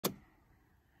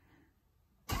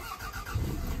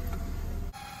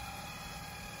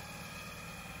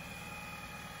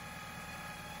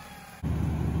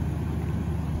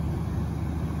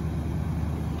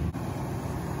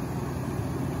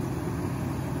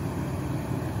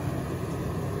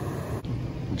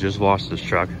just washed this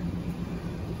truck.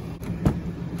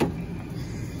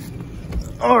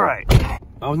 All right.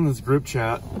 I was in this group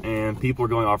chat and people are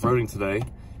going off-roading today.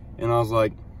 And I was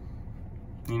like,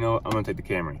 you know what? I'm gonna take the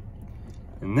Camry.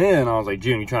 And then I was like,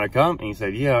 June, you trying to come? And he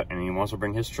said, yeah. And he wants to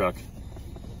bring his truck.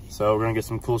 So we're gonna get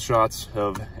some cool shots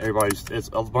of everybody's. It's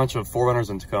a bunch of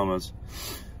 4Runners and Tacomas.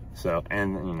 So,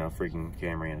 and you know, freaking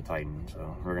Camry and a Titan.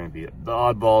 So we're gonna be the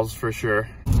oddballs for sure.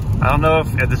 I don't know if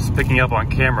this is picking up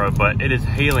on camera, but it is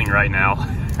hailing right now.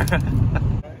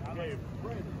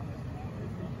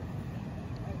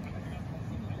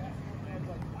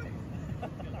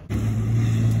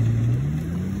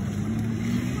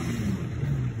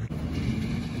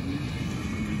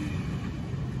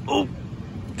 Oh.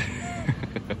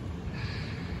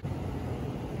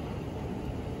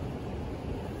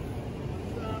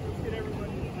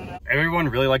 Everyone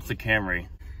really likes the Camry,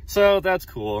 so that's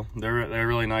cool. They're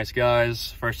really nice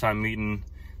guys. First time meeting.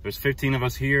 There's 15 of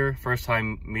us here. First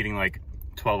time meeting like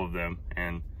 12 of them,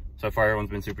 and so far everyone's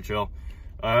been super chill.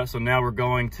 So now we're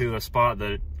going to a spot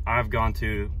that I've gone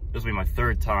to. This will be my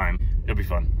 3rd time. It'll be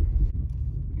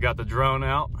fun. Got the drone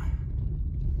out,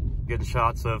 getting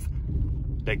shots of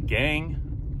the gang.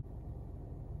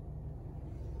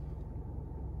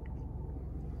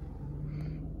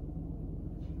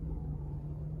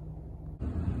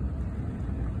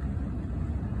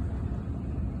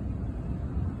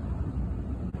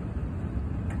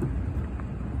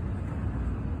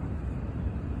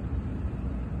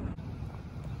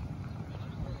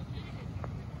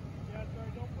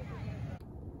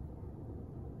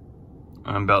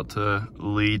 I'm about to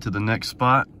lead to the next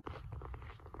spot.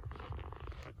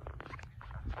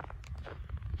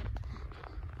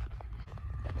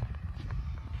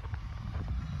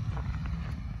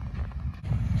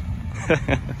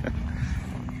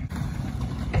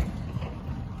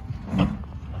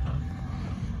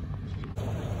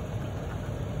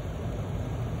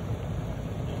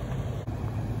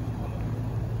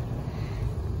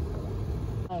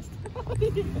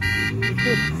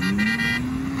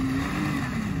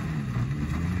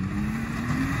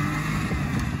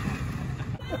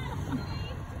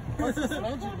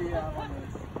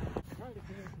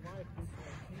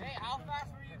 Hey, how fast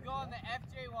were you going? The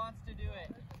FJ wants to do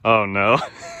it. Oh no.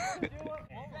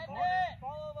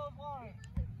 Follow those lines.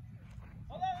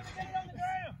 Hold on, let me get it on the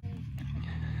ground.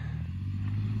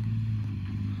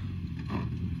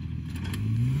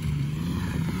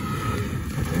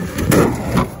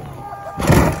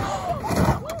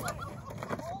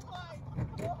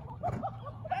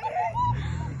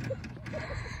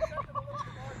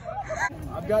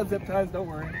 I've got zip ties, don't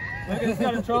worry. Look, it's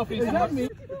got a trophy. Is that me?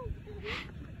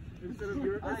 Instead of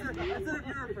your approach.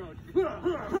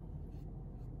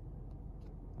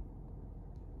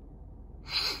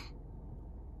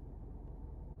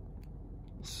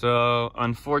 So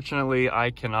unfortunately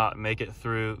I cannot make it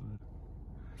through.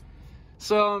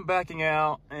 So I'm backing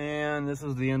out, and this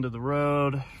is the end of the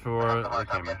road for the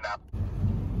camera.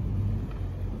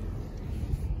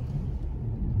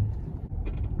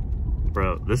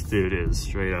 Bro, this dude is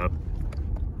straight up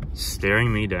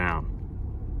staring me down.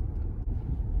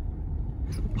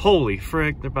 Holy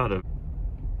frick, they're about to...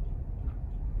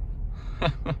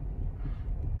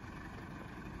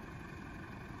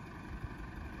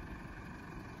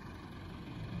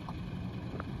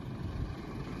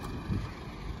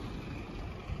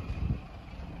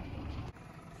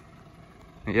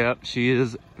 Yep, she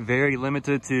is very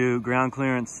limited to ground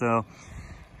clearance, so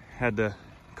had to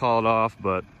call it off,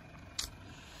 but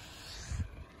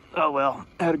oh well,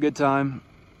 had a good time,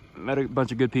 met a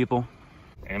bunch of good people,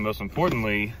 and most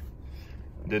importantly,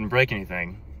 didn't break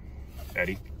anything.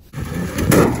 Eddie.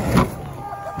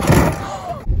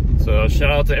 So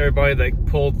shout out to everybody that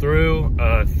pulled through.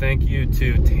 Thank you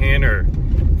to Tanner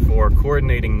for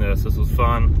coordinating this. This was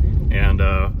fun, and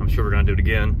I'm sure we're gonna do it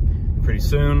again pretty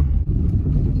soon.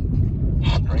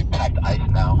 Straight packed ice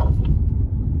now.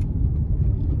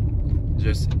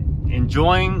 Just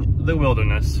enjoying the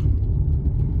wilderness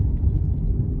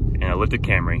in a lifted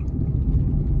Camry.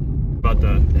 About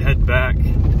to head back,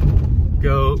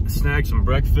 go snag some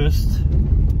breakfast,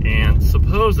 and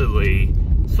supposedly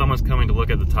someone's coming to look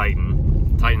at the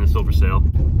Titan the silver sale.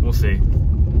 We'll see.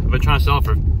 I've been trying to sell it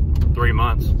for 3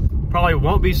 months. Probably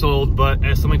won't be sold, but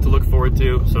it's something to look forward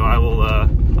to. So I will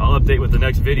I'll update with the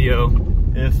next video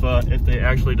if they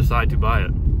actually decide to buy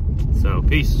it. So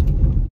peace.